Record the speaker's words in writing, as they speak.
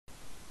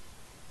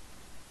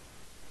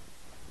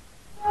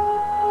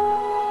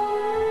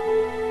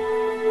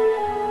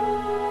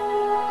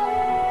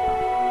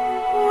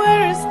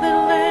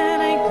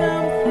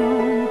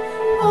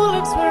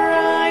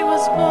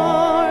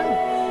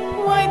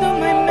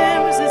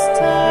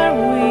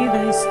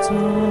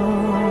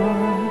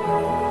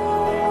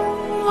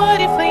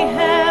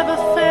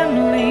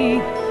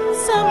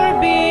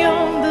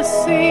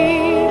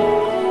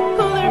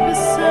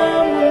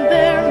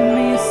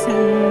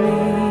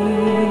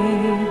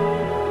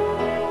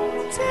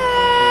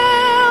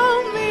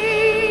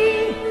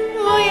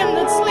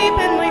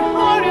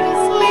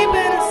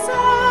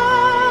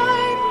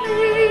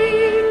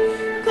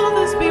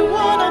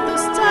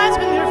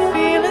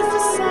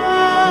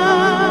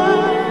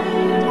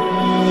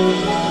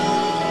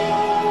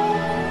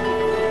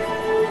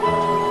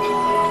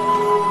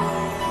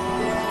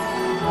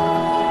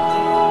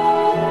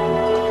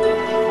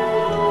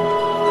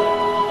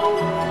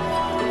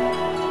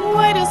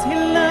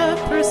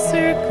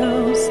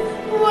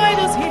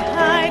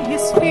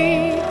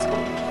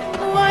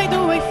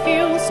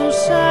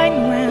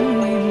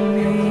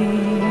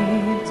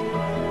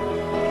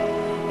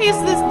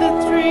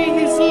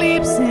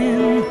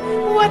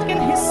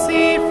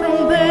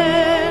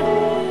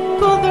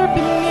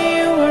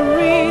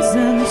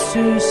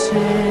to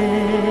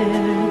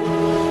share.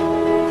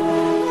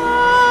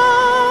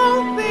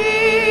 All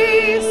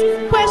these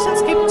questions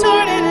keep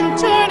turning and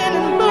turning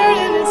and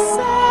burning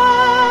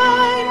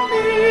inside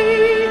me.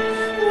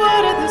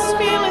 What are these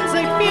feelings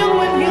I feel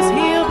when he's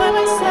here by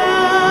my side?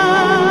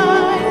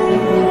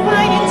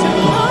 I need to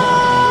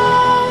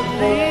know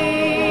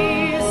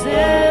these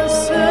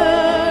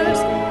answers.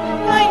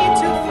 I need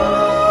to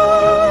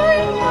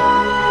find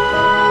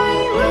my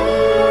way.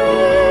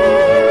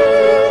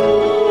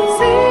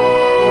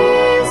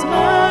 Seize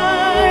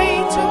my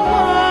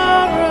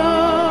tomorrow.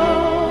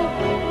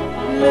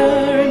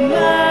 Learn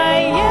my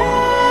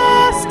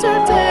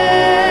yesterday.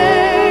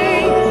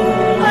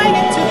 I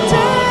need to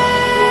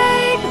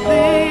take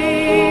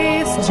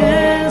these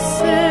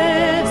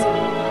chances.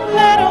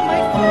 Let all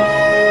my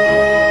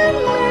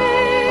feelings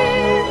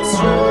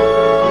through.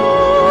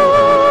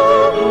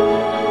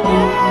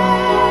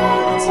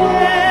 Can't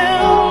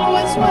tell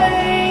what's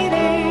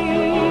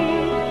waiting.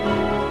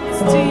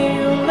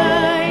 Still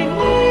I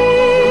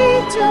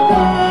need to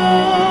go.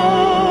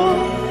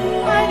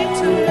 I need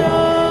to know.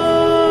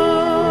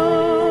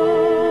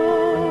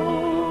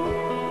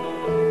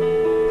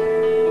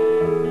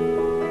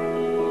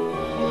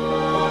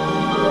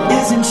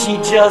 Isn't she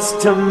just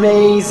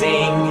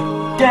amazing?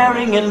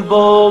 Daring and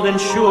bold and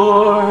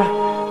sure,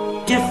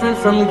 different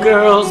from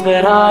girls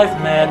that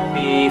I've met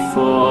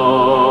before.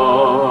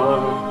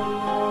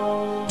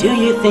 Do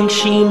you think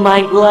she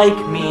might like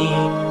me?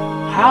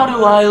 How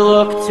do I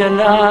look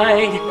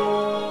tonight?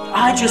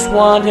 I just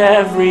want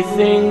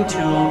everything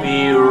to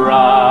be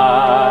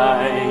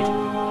right.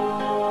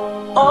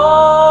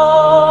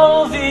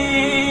 All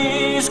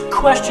these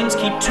questions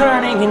keep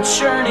turning and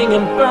churning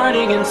and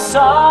burning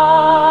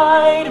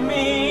inside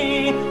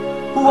me.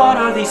 What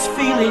are these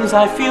feelings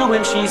I feel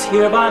when she's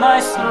here by my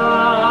side?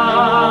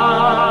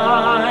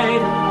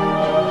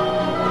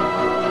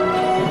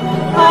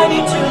 I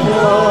need to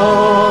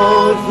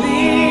know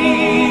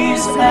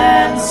these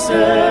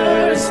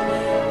answers.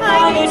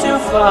 I need to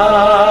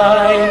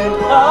find